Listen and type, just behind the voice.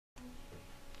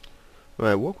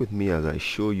Alright, work with me as I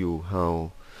show you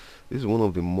how this is one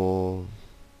of the more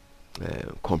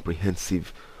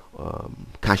comprehensive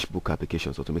cash book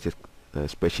applications, automated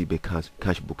spreadsheet-based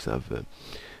cash books I've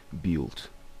built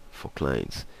for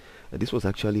clients. This was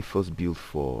actually first built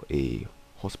for a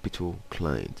hospital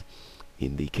client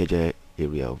in the Ikeja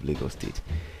area of Lagos State,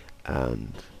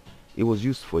 and it was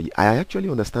used for. I actually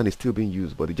understand it's still being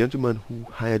used, but the gentleman who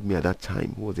hired me at that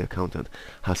time, who was the accountant,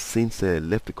 has since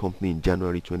left the company in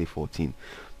January 2014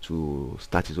 to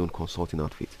start his own consulting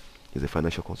outfit. He's a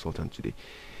financial consultant today.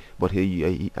 But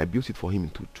I built it for him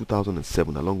in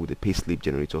 2007 along with the payslip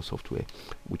generator software,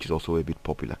 which is also a bit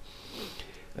popular.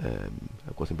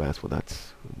 I've gotten bias for that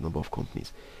number of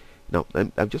companies. Now,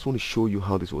 I just want to show you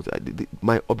how this was.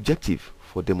 My objective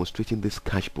for demonstrating this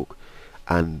cash book,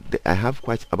 and I have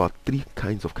quite about 3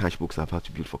 kinds of cash books I've had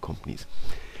to build for companies.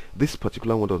 This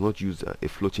particular one does not use a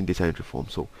floating data entry form,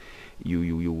 so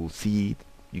you will see,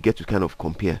 you get to kind of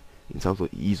compare in terms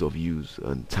of ease of use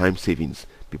and time savings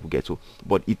people get. So,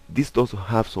 but this does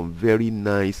have some very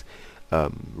nice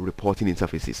reporting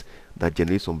interfaces that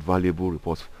generate some valuable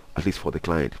reports, at least for the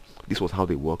client. This was how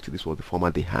they worked. This was the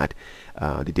format they had.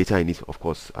 The data in it, of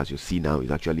course, as you see now,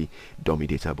 is actually dummy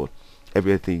data, but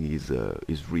everything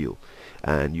is real.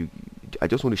 And I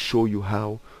just want to show you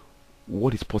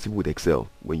what is possible with Excel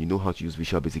when you know how to use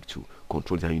Visual Basic to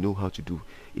control it, and you know how to do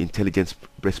intelligent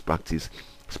best practice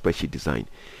spreadsheet design.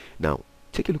 Now,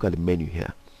 take a look at the menu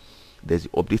here. There's the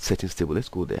update settings table. Let's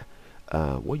go there.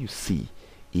 What you see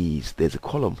is there's a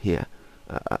column here.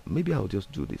 Maybe I'll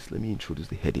just do this. Let me introduce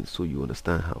the heading so you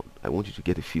understand how. I want you to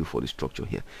get a feel for the structure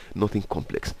here. Nothing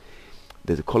complex.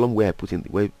 There's a column where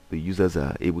where the users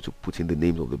are able to put in the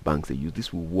names of the banks they use.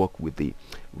 This will work with the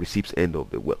receipts end of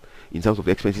the, well, in terms of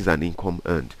expenses and income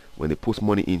earned. When they post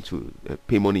money into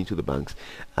pay money into the banks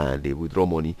and they withdraw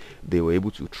money, they were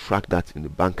able to track that in the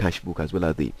bank cash book as well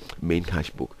as the main cash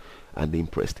book and the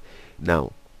Imprest.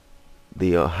 Now,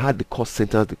 they had the cost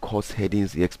centers, the cost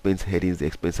headings, the expense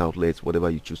outlets, whatever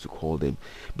you choose to call them.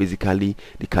 Basically,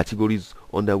 the categories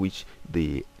under which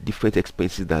the different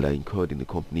expenses that are incurred in the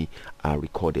company are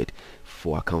recorded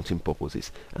for accounting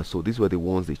purposes. And so these were the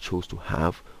ones they chose to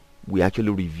have. We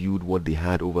actually reviewed what they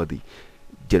had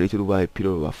generated over a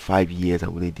period of 5 years,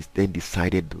 and we then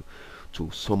decided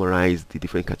to summarize the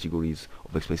different categories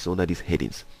of expenses under these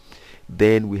headings.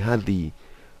 Then we had the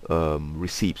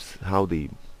receipts, how the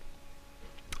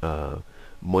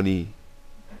money,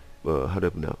 how do I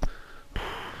put now?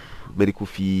 Medical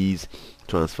fees,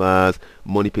 transfers,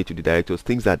 money paid to the directors,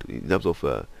 things that in terms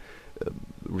of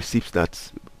receipts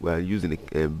that were used in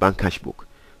a bank cash book.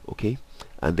 Okay,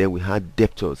 and then we had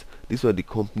debtors. These were the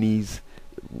companies.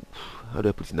 How do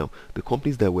I put it now? The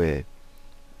companies that were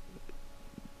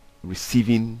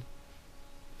receiving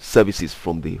services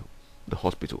from the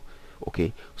hospital.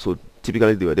 Okay, so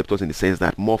typically they were debtors in the sense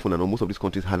that more often than not, most of these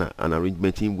countries had an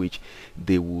arrangement in which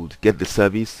they would get the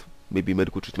service, maybe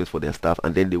medical treatment for their staff,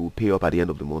 and then they would pay up at the end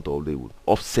of the month, or they would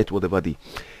offset whatever the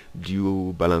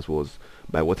due balance was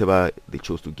by whatever they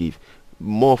chose to give.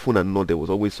 More often than not, there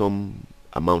was always some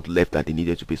amount left that they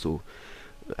needed to pay. So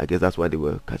I guess that's why they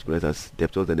were categorized as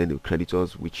debtors, and then the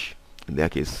creditors, which in their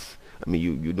case, I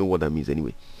mean, you know what that means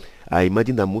anyway. I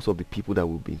imagine that most of the people that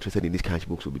will be interested in these cash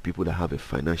books will be people that have a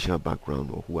financial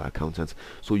background or who are accountants,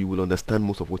 so you will understand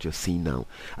most of what you're seeing now.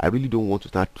 I really don't want to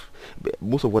start.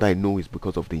 Most of what I know is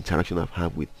because of the interaction I've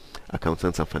had with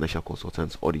accountants and financial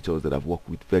consultants, auditors that I've worked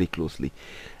with very closely.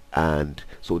 And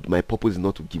so my purpose is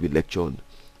not to give a lecture on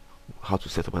how to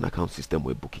set up an account system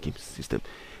or a bookkeeping system,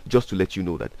 just to let you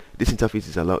know that this interface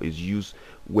is used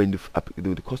when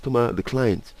the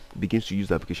client begins to use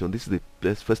the application. This is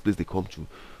the first place they come to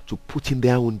put in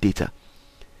their own data,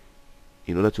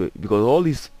 in order to, because all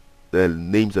these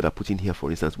names that are put in here,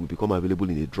 for instance, will become available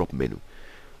in the drop menu,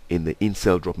 in the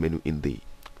in-cell drop menu in the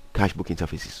cash book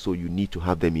interfaces. So you need to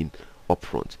have them in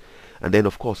upfront. And then,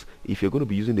 of course, if you're going to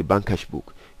be using the bank cash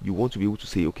book, you want to be able to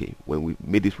say, okay, when we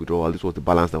made this withdrawal, this was the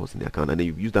balance that was in the account, and then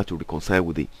you use that to reconcile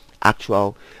with the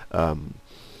actual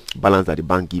balance that the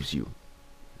bank gives you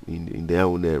in their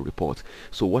own report.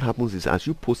 So what happens is, as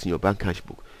you post in your bank cash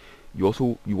book, you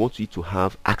want it to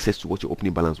have access to what your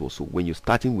opening balance was. So when you're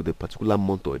starting with a particular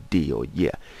month or day or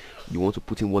year, you want to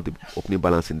put in what the opening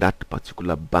balance in that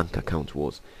particular bank account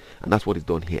was, and that's what is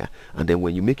done here. And then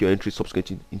when you make your entry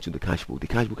subsequently into the cash book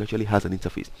actually has an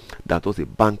interface that does a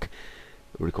bank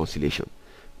reconciliation.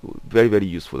 Very, very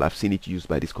useful. I've seen it used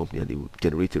by this company, and they will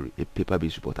generate a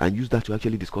paper-based report and use that to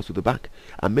actually discuss with the bank.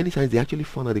 And many times they actually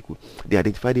found that they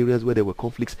identified areas where there were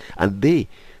conflicts, and they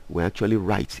were actually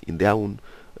right in their own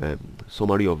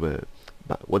summary of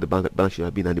what the balance should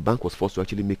have been, and the bank was forced to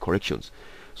actually make corrections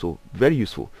So very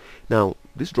useful. Now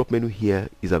this drop menu here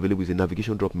is available. It's a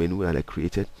navigation drop menu that I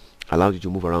created, allows you to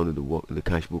move around in the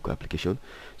cash book application.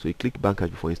 So you click bank cash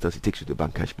book, for instance, it takes you to the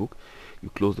bank cash book. You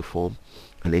close the form,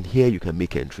 and then here you can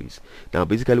make entries. Now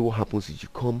basically what happens is you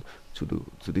come to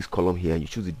this column here and you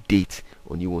choose the date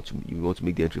on you want to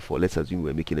make the entry for. Let's assume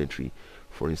we're making entry,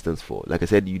 for instance, for, like I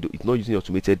said, it's not using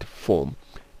automated form,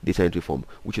 data entry form,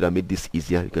 which would have made this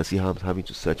easier. You can see how I'm having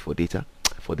to search for data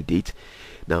for the date.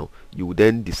 Now you would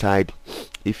then decide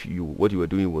if what you were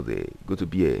doing was going to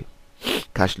be a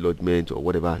cash lodgement or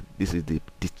whatever. This is the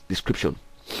description.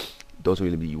 Doesn't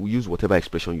really mean, you use whatever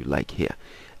expression you like here,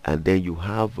 and then you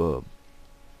have the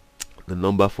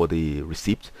number for the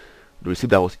receipt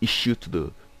that was issued to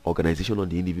the organization or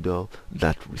the individual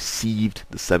that received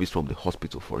the service from the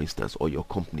hospital, for instance, or your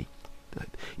company.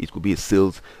 It could be a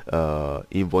sales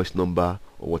invoice number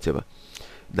or whatever.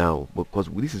 Now, because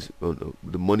this is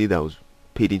the money that was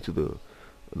paid into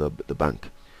the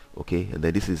bank, okay, and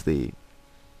then this is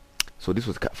so this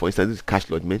was, for instance, this is cash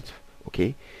lodgement,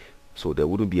 okay. So there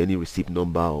wouldn't be any receipt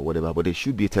number or whatever, but there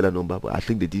should be a teller number. But I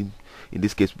think they didn't in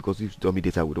this case, because this dummy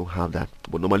data, we don't have that.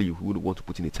 But normally you would want to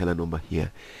put in a teller number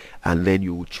here, and then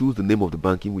you will choose the name of the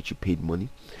bank in which you paid money.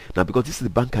 Now, because this is the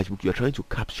bank cash book, you are trying to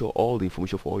capture all the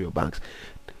information for all your banks.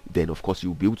 Then of course you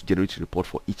will be able to generate a report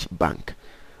for each bank.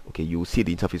 Okay, you will see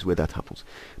the interface where that happens.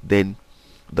 Then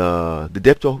the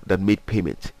debtor that made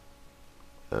payment.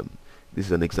 This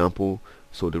is an example.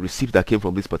 So the receipt that came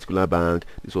from this particular bank,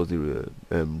 this was the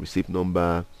receipt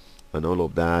number and all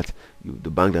of that. The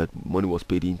bank that money was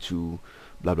paid into,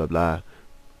 blah blah blah.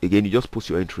 Again, you just post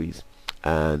your entries,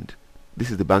 and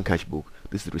this is the bank cash book.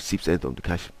 This is the receipt sent on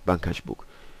the bank cash book.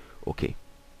 Okay.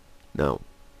 Now,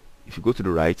 if you go to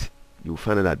the right, you will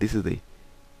find out that this is the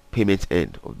payment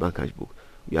end of the bank cash book.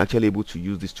 You're actually able to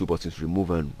use these two buttons,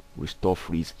 remove and restore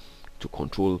freeze, to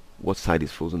control what side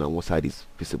is frozen and what side is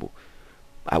visible.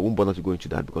 I won't bother to go into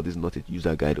that because this is not a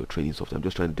user guide or training software. I'm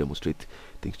just trying to demonstrate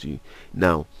things to you.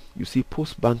 Now, you see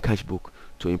post bank cash book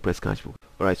to Imprest cash book.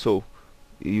 Alright, so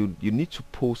you need to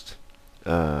post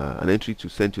an entry to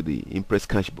send to the Imprest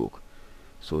cash book.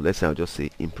 So let's say I'll just say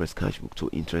Imprest cash book to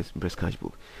Imprest cash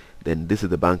book. Then this is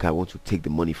the bank I want to take the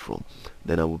money from.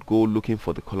 Then I would go looking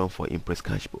for the column for Imprest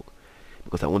cash book,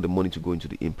 because I want the money to go into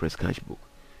the Imprest cash book.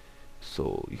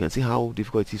 So you can see how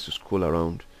difficult it is to scroll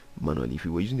around manually. If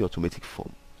you were using the automatic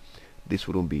form, this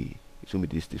wouldn't be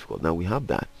this difficult. Now we have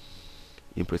that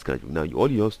Imprest cash book. Now all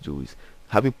you have to do is,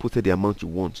 having posted the amount you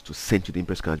want to send to the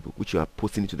Imprest cash book, which you are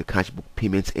posting into the cash book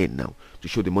payments end now to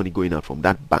show the money going out from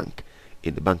that bank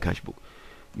in the bank cash book.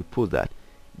 You post that.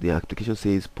 The application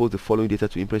says post the following data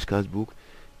to Imprest cash book,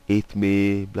 8th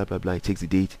May, blah blah blah. It takes the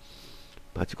date,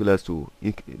 particulars to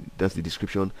that's the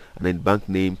description, and then bank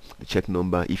name, the check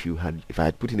number. If I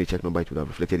had put in a check number, it would have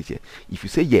reflected it here. If you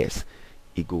say yes,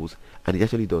 it goes, and it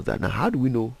actually does that. Now how do we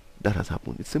know that has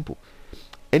happened? It's simple.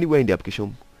 Anywhere in the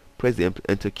application, press the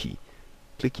enter key,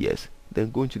 click yes,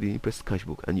 then go into the Imprest cash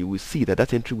book, and you will see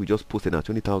that entry we just posted now,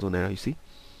 20,000 naira. You see,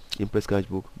 Imprest cash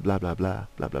book, blah blah blah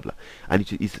blah blah blah, and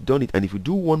it's done it. And if you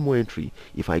do one more entry,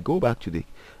 if I go back to the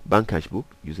bank cash book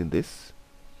using this,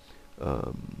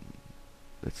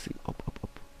 let's see, up.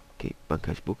 Okay, bank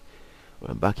cash book.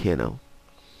 I'm back here now,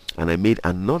 and I made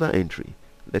another entry.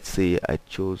 Let's say I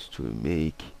chose to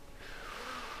make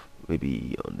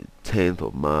maybe on the 10th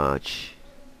of March.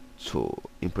 So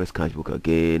Imprest cash book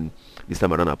again. This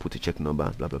time around I put a check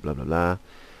number, blah blah blah blah blah,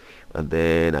 and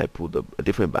then I put a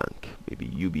different bank, maybe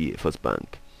UBA First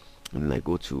Bank, and then I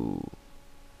go to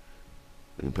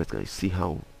Imprest. You see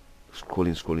how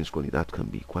scrolling that can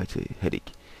be quite a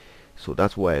headache. So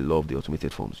that's why I love the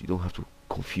automated forms. You don't have to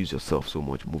confuse yourself so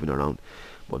much moving around,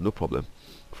 but no problem.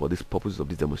 For this purposes of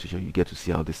this demonstration, you get to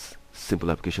see how this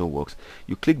simple application works.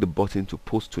 You click the button to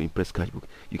post to Imprest cash book.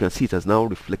 You can see it has now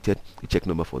reflected the check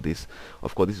number for this.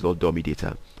 Of course, this is all dummy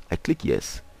data. I click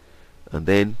yes, and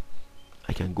then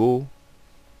I can go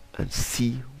and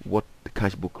see what the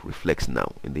cash book reflects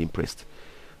now in the Imprest.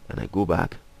 And I go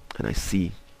back and I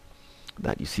see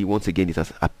that, you see, once again it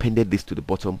has appended this to the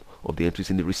bottom of the entries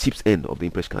in the receipts end of the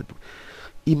Imprest cash book.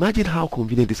 Imagine how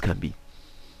convenient this can be.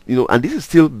 And this is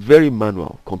still very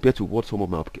manual compared to what some of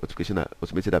my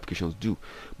automated applications do.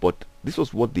 But this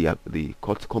was what the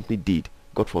company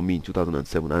got for me in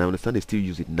 2007, and I understand they still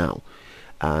use it now.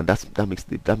 And that means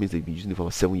they've been using it for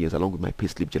about 7 years, along with my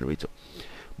payslip generator.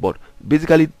 But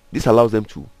basically, this allows them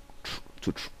to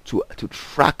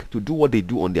track, to do what they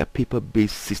do on their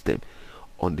paper-based system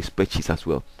on the spreadsheets as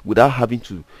well, without having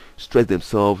to stress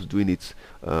themselves doing it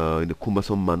in the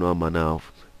cumbersome manual manner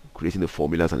of creating the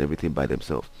formulas and everything by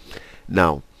themselves.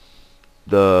 Now,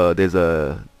 there's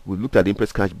a we looked at the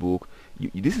Imprest cash book.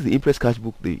 This is the Imprest cash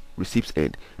book, the receipts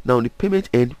end. Now on the payment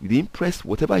end, with the Imprest,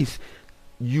 whatever is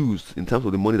used in terms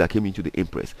of the money that came into the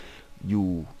Imprest,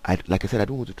 like I said, I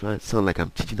don't want to try and sound like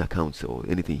I'm teaching accounts or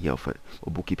anything here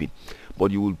or bookkeeping,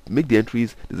 but you will make the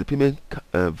entries. There's a payment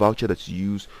voucher that's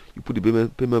used. You put the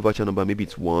payment voucher number, maybe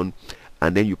it's 1,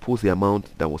 and then you post the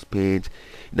amount that was spent.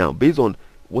 Now based on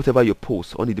whatever you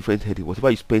post on the different headings,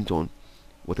 whatever you spent on,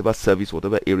 whatever service,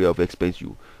 whatever area of expense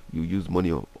you use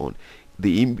money on,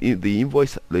 the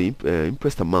invoice, the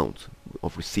Imprest amount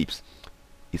of receipts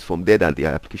is from there that the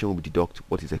application will deduct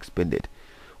what is expended.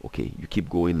 Okay, you keep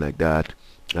going like that.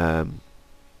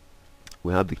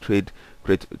 We have the trade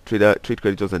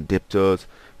creditors and debtors.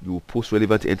 You will post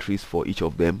relevant entries for each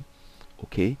of them.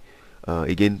 Okay.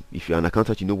 Again, if you're an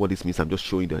accountant, you know what this means. I'm just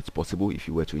showing that it's possible. If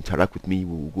you were to interact with me,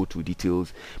 we will go through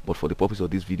details, but for the purpose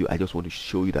of this video, I just want to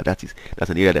show you that that's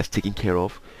an area that's taken care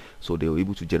of. So they were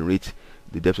able to generate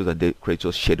the debtors and the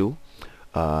creditors schedule,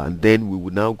 and then we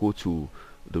will now go to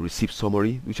the receipt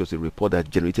summary, which was a report that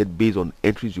generated based on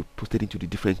entries you posted into the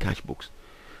different cash books.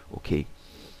 Okay,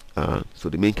 so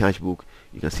the main cash book,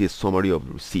 you can see a summary of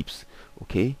the receipts.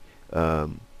 Okay,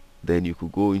 then you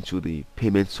could go into the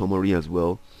payment summary as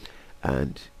well,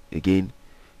 and again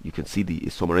you can see the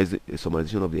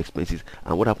summarization of the expenses.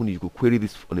 And what happened, you could query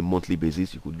this on a monthly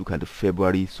basis. You could look at the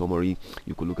February summary,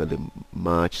 you could look at the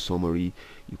March summary,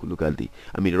 you could look at the,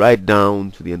 right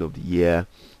down to the end of the year.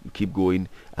 You keep going,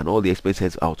 and all the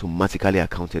expenses are automatically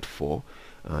accounted for.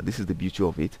 This is the beauty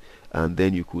of it. And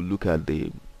then you could look at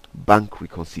the bank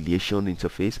reconciliation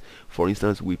interface. For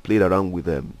instance, we played around with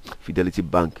Fidelity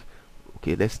Bank.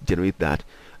 Okay, let's generate that,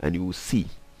 and you will see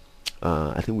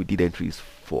I think we did entries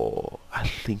for, I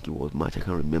think it was March, I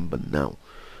can't remember now,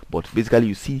 but basically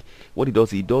you see what it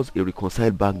does. It does a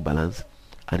reconciled bank balance,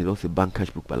 and it does a bank cash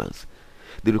book balance.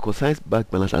 The reconciled bank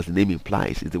balance, as the name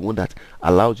implies, is the one that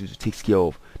allows you to take care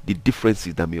of the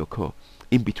differences that may occur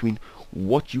in between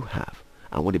what you have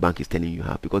and what the bank is telling you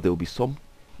have, because there will be some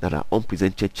that are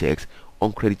unpresented checks,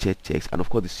 uncredited checks, and of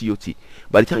course the COT.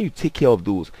 By the time you take care of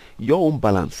those, your own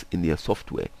balance in their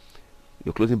software,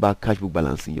 your closing back cash book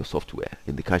balance in your software,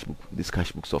 in the cash book, this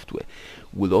cash book software,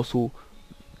 will also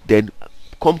then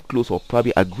come close or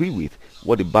probably agree with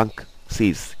what the bank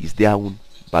says is their own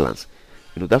balance.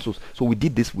 That's what, so we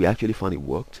did this. We actually found it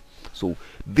worked. So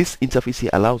this interface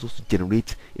here allows us to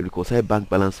generate a reconciled bank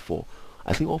balance for,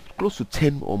 I think, close to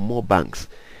 10 or more banks.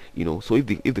 So if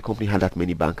the company had that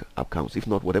many bank accounts, if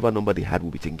not, whatever number they had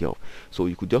will be taken care of. So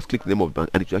you could just click the name of the bank,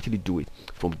 and it will actually do it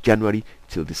from January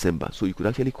till December. So you could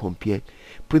actually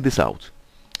print this out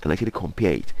and actually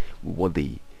compare it with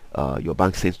what your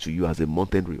bank sends to you as a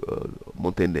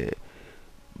month-end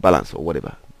balance or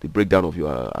whatever, the breakdown of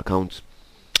your account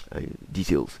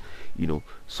details.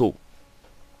 So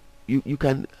you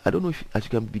can, I don't know if as you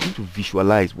can begin to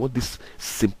visualize what this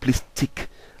simplistic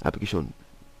application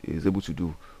is able to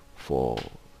do for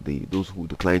the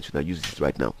clients that use this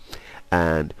right now.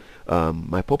 And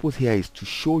my purpose here is to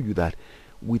show you that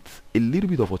with a little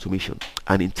bit of automation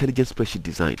and intelligent spreadsheet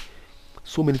design,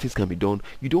 so many things can be done.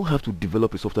 You don't have to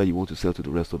develop a software you want to sell to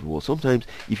the rest of the world. Sometimes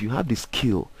if you have the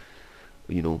skill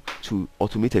to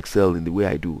automate Excel in the way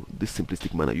I do, this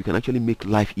simplistic manner, you can actually make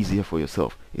life easier for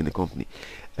yourself in the company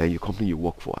and your company you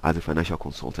work for as a financial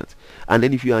consultant. And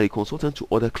then if you are a consultant to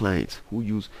other clients who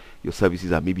use your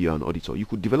services, and maybe you're an auditor, you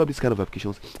could develop this kind of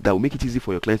applications that will make it easy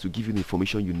for your clients to give you the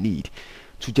information you need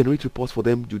to generate reports for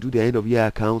them, to do their end of year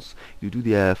accounts, to do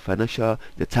their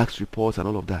their tax reports and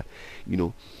all of that.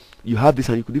 You have this,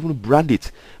 and you could even brand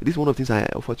it. This is one of the things I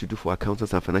offer to do for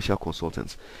accountants and financial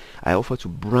consultants. I offer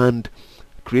to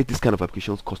create this kind of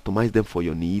applications, customize them for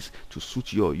your needs, to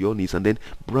suit your needs, and then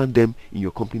brand them in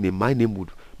your company name. My name would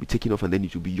be taken off, and then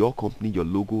it will be your company, your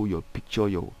logo, your picture,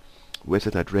 your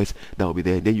website address that will be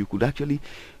there. And then you could actually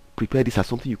prepare this as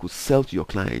something you could sell to your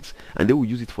clients, and they will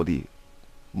use it for the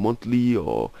monthly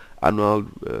or annual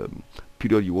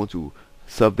period you want to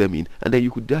serve them in. And then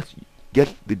you could just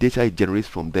get the data it generates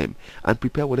from them and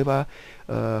prepare whatever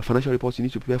financial reports you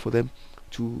need to prepare for them,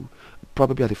 to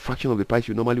probably at a fraction of the price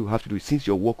you normally will have to do it, since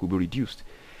your work will be reduced.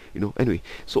 Anyway,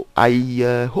 so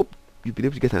I hope you've been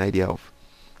able to get an idea of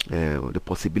the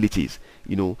possibilities.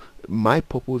 My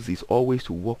purpose is always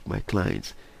to work with my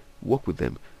clients, work with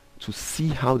them to see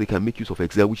how they can make use of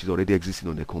Excel, which is already existing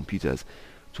on their computers,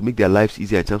 to make their lives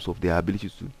easier in terms of their ability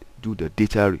to do the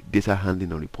data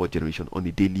handling and report generation on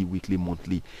a daily, weekly,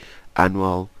 monthly,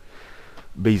 annual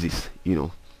basis.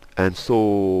 And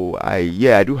so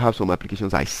I do have some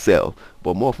applications I sell,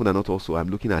 but more often than not, also I'm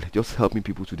looking at just helping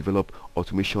people to develop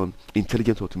automation,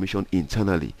 intelligent automation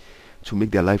internally, to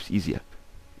make their lives easier.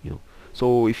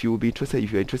 So if you will be interested,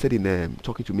 if you're interested in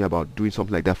talking to me about doing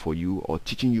something like that for you, or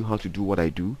teaching you how to do what I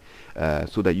do,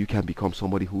 so that you can become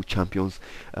somebody who champions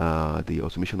the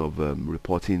automation of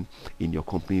reporting in your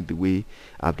company the way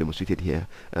I've demonstrated here,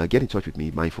 get in touch with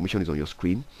me. My information is on your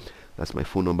screen. That's my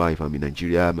phone number if I'm in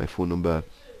Nigeria, my phone number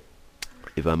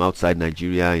if I'm outside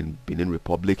Nigeria, in Benin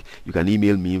Republic. You can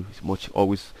email me. It's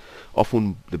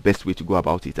often the best way to go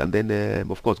about it. And then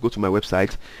of course, go to my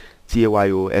website,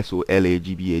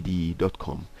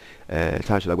 tayosolagba.com,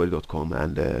 tayosolagba.com,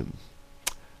 and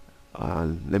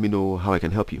let me know how I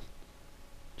can help you.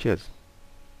 Cheers.